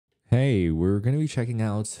Hey, we're going to be checking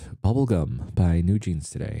out Bubblegum by NewJeans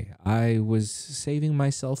today. I was saving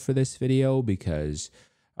myself for this video because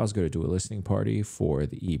I was going to do a listening party for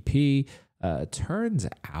the EP. Turns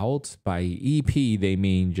out by EP, they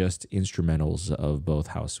mean just instrumentals of both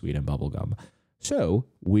House Sweet and Bubblegum. So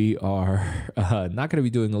we are not going to be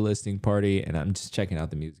doing a listening party, and I'm just checking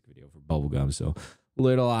out the music video for Bubblegum. So a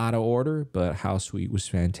little out of order, but House Sweet was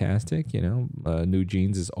fantastic. You know,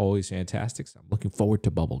 NewJeans is always fantastic. So I'm looking forward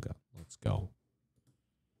to Bubblegum. Let's go.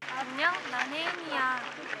 안녕, 난 혜인이야.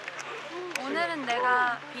 오늘은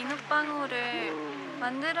내가 비눗방울을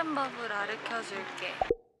만드는 법을 가르쳐 줄게.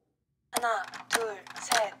 하나, 둘,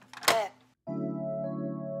 셋, 넷.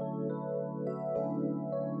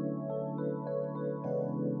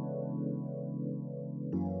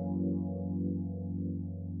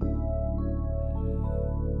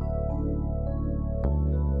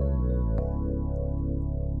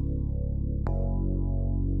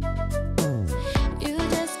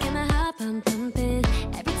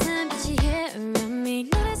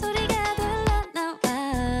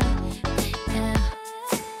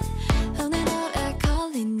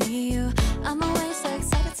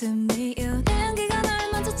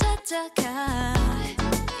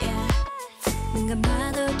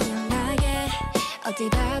 어디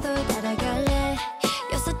봐도 따라갈래.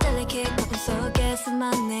 You're so delicate, 거품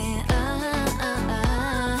속에서만 해.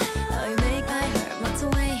 Oh, you make my heart melt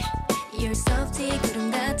away. You're softy,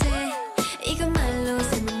 구름 같아. 이건 말로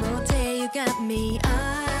설명 못해. You got me.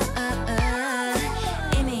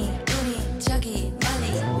 이미 우리 저기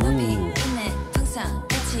멀리 높이 있네. 풍선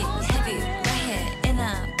같이 have you right here in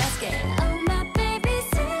a basket. Oh my baby,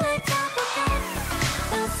 sweet like bubblegum.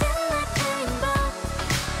 Bouncing like rainbow.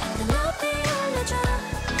 And the 높이 올려줘.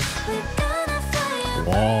 We're gonna fly away.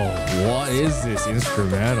 Whoa, what is this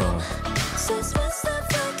instrumental? So sweet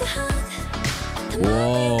like a hug.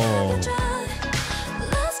 Whoa.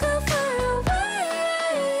 Let's go far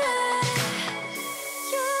away.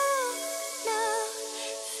 You know,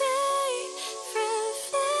 favorite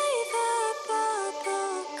flavor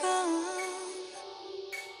bubblegum.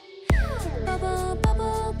 Bubble,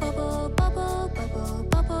 bubble, bubble, bubble, bubble,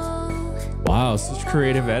 bubble. Wow, such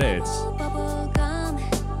creative edits. Bubblegum.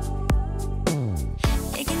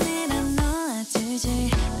 이게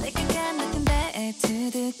내려놓아주지. Like I got nothing better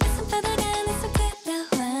to do. 가슴 바닥 안에서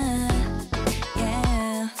괴로워.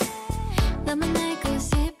 Yeah. 너만 알고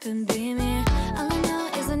싶은 비밀. All I know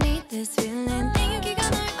is I need this feeling. 내 유기가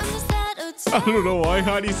널 완전 사로잡아. I don't know why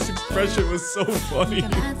Hadi's expression was so funny.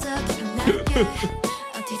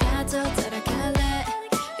 어디라도 따라갈래.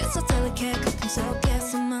 You're so delicate, 거품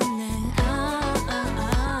속에서만 해.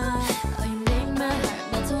 Oh, you make my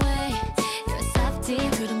heart melt away. You're a softy,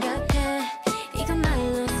 구름 같아. 이건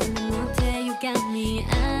말로 설명 못해. You got me.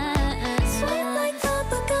 Sweet like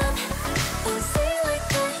bubblegum, bouncing like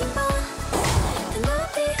rainbow. 더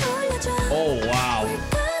높이 올려줘. Oh, wow. We're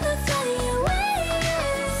gonna fly away.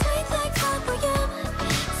 Sweet like bubblegum,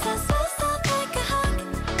 so soft like a hug.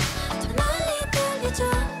 더 멀리 들려줘.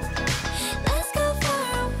 Let's go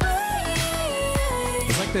far away.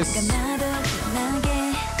 It's like this. 나도 빛나게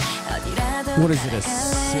어디라도 What is it, a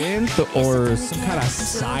synth or some kind of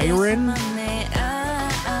siren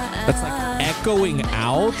that's like echoing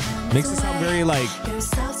out? Makes it sound very like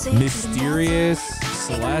mysterious,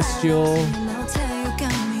 celestial.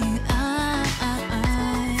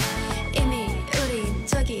 이미 우린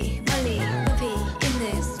저기 멀리 높이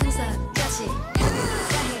있는 풍선같이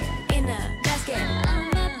in a basket. Oh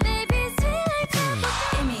my baby, sweet like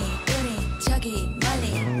bubblegum. 이미 우린 저기 멀리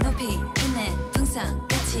높이 있는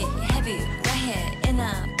풍선같이 have you right here in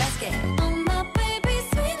a basket. Oh my baby,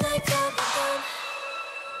 sweet like bubblegum.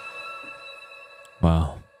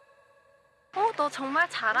 Wow. 너 정말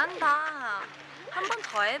잘한다. 한 번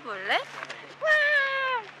더 해볼래?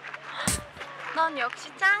 넌 역시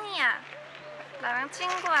짱이야. 나랑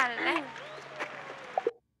친구할래?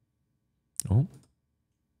 Oh.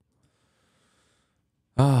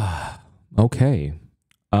 Okay.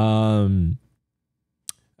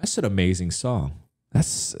 That's an amazing song.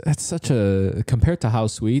 That's such a, compared to How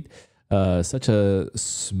Sweet, such a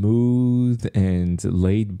smooth and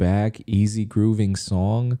laid back, easy grooving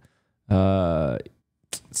song.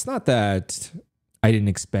 It's not that I didn't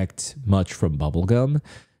expect much from Bubblegum.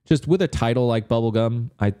 Just with a title like Bubblegum,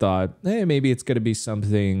 I thought, hey, maybe it's going to be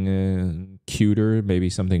something cuter, maybe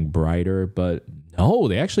something brighter. But no,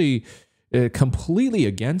 they actually completely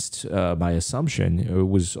against my assumption. It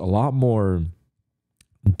was a lot more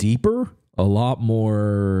deeper, a lot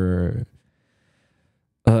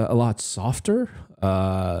softer.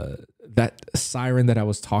 That siren that I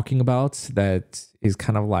was talking about, that is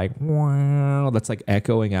kind of like, wow, that's like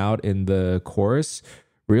echoing out in the chorus,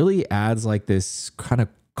 really adds like this kind of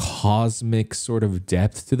cosmic sort of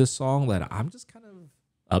depth to the song that I'm just kind of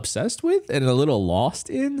obsessed with and a little lost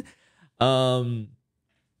in. The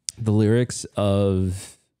lyrics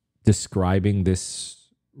of describing this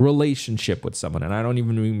relationship with someone, and I don't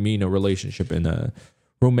even mean a relationship in a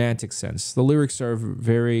romantic sense. The lyrics are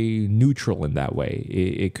very neutral in that way.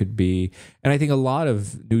 It could be, and I think a lot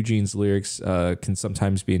of NewJeans lyrics can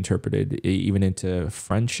sometimes be interpreted even into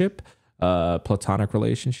friendship, platonic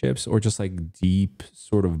relationships, or just like deep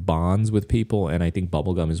sort of bonds with people. And I think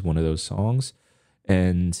Bubblegum is one of those songs.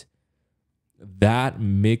 And that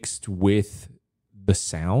mixed with the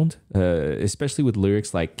sound, especially with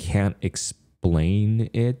lyrics like can't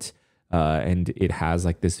explain it, and it has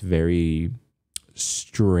like this very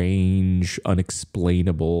strange,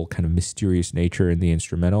 unexplainable kind of mysterious nature in the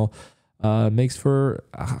instrumental, makes for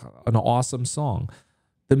an awesome song.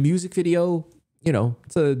 The music video, you know,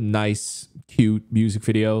 it's a nice, cute music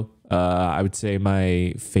video. I would say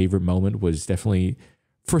my favorite moment was definitely,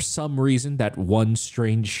 for some reason, that one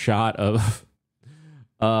strange shot of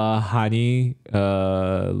Hani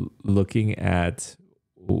looking at,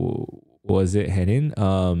 was it Henin,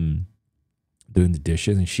 doing the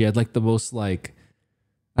dishes, and she had like the most like,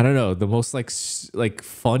 I don't know, the most like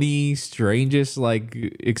funny, strangest like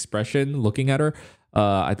expression looking at her.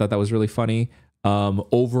 I thought that was really funny.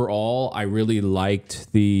 Overall, I really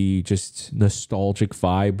liked the just nostalgic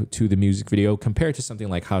vibe to the music video compared to something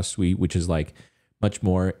like How Sweet, which is like much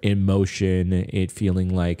more in motion, it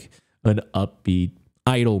feeling like an upbeat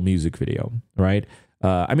idol music video, right?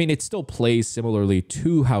 I mean, it still plays similarly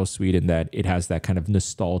to How Sweet in that it has that kind of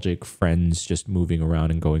nostalgic friends just moving around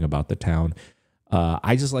and going about the town.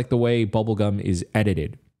 I just like the way Bubblegum is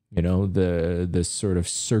edited, you know, the sort of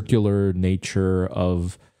circular nature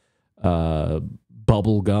of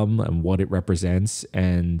Bubblegum and what it represents,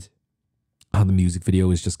 and how the music video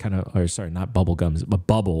is just kind of, or sorry, not bubblegums, but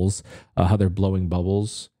bubbles, how they're blowing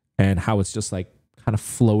bubbles, and how it's just like kind of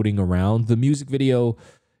floating around. The music video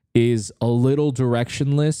is a little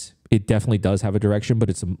directionless. It definitely does have a direction, but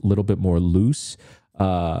it's a little bit more loose.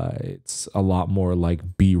 It's a lot more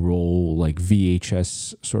like B-roll, like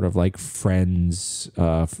VHS, sort of like friends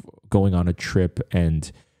going on a trip,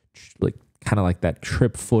 and like kind of like that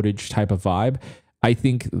trip footage type of vibe. I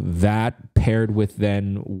think that paired with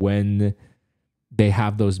then when they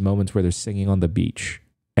have those moments where they're singing on the beach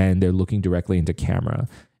and they're looking directly into camera,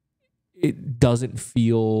 it doesn't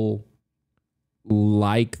feel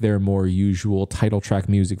like their more usual title track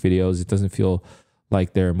music videos. It doesn't feel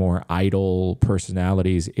like they're more idol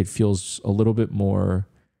personalities. It feels a little bit more,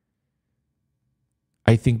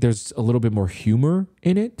 I think there's a little bit more humor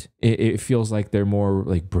in it. It feels like they're more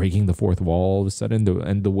like breaking the fourth wall all of a sudden.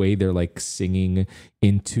 And the way they're like singing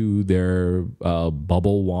into their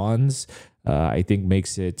bubble wands, I think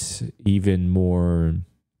makes it even more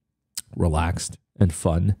relaxed and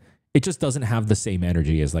fun. It just doesn't have the same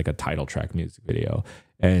energy as like a title track music video.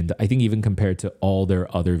 And I think even compared to all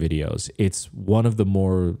their other videos, it's one of the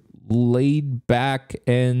more laid back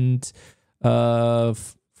and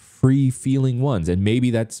free feeling ones. And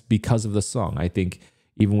maybe that's because of the song. I think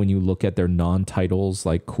even when you look at their non-titles,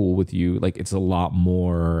 like Cool With You, like it's a lot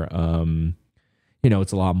more, you know,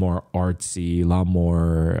 it's a lot more artsy, a lot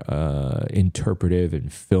more interpretive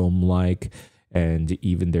and film-like. And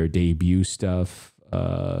even their debut stuff,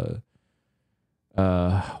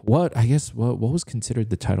 what was considered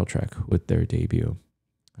the title track with their debut?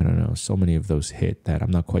 I don't know. So many of those hit that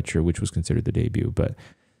I'm not quite sure which was considered the debut, but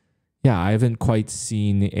yeah, I haven't quite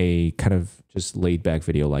seen a kind of just laid back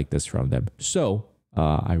video like this from them. So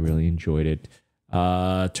I really enjoyed it.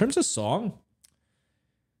 In terms of song,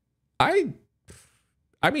 I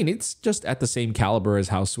mean, it's just at the same caliber as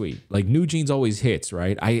How Sweet. Like NewJeans always hits,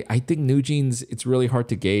 right? I think NewJeans, it's really hard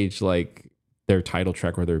to gauge like their title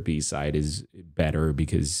track or their B-side is better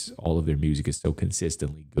because all of their music is so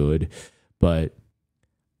consistently good. But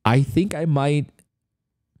I think I might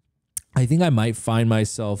find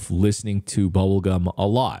myself listening to Bubblegum a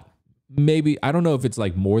lot. Maybe, I don't know if it's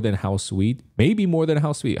like more than How Sweet, maybe more than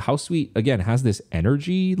How Sweet. How Sweet, again, has this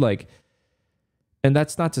energy, like, and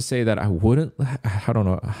that's not to say that I wouldn't, I don't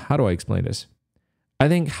know, how do I explain this? I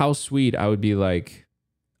think How Sweet, I would be like,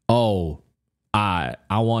 oh, I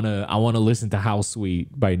wanna listen to How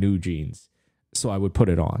Sweet by NewJeans, so I would put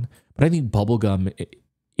it on. But I think Bubblegum,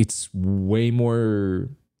 it's way more,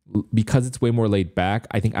 because it's way more laid back.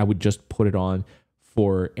 I think I would just put it on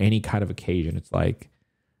for any kind of occasion. It's like,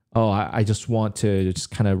 oh, I just want to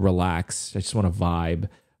just kind of relax. I just want to vibe.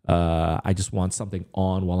 I just want something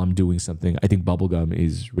on while I'm doing something. I think Bubblegum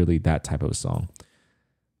is really that type of a song.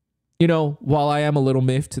 You know, while I am a little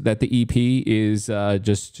miffed that the EP is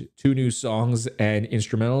just 2 new songs and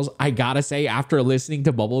instrumentals, I gotta say, after listening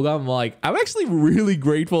to Bubblegum, I'm actually really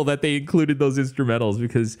grateful that they included those instrumentals,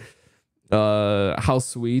 because How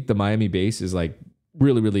Sweet, the Miami bass, is like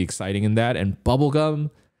really, really exciting in that. And Bubblegum,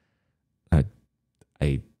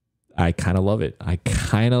 I kind of love it. I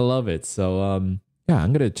kind of love it. So yeah,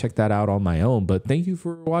 I'm gonna check that out on my own. But thank you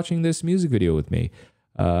for watching this music video with me.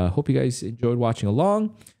 Hope you guys enjoyed watching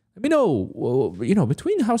along. Let me know, you know,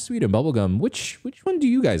 between How Sweet and Bubblegum, which one do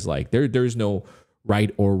you guys like? There's no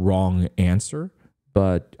right or wrong answer,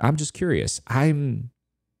 but I'm just curious. I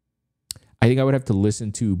think I would have to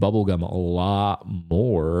listen to Bubblegum a lot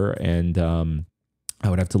more, and I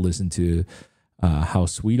would have to listen to How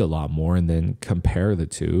Sweet a lot more, and then compare the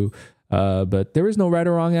two. But there is no right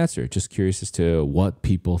or wrong answer. Just curious as to what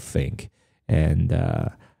people think. And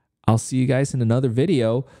I'll see you guys in another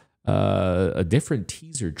video. A different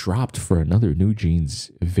teaser dropped for another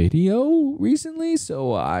NewJeans video recently,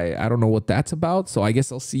 so I don't know what that's about. So I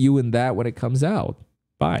guess I'll see you in that when it comes out.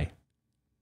 Bye.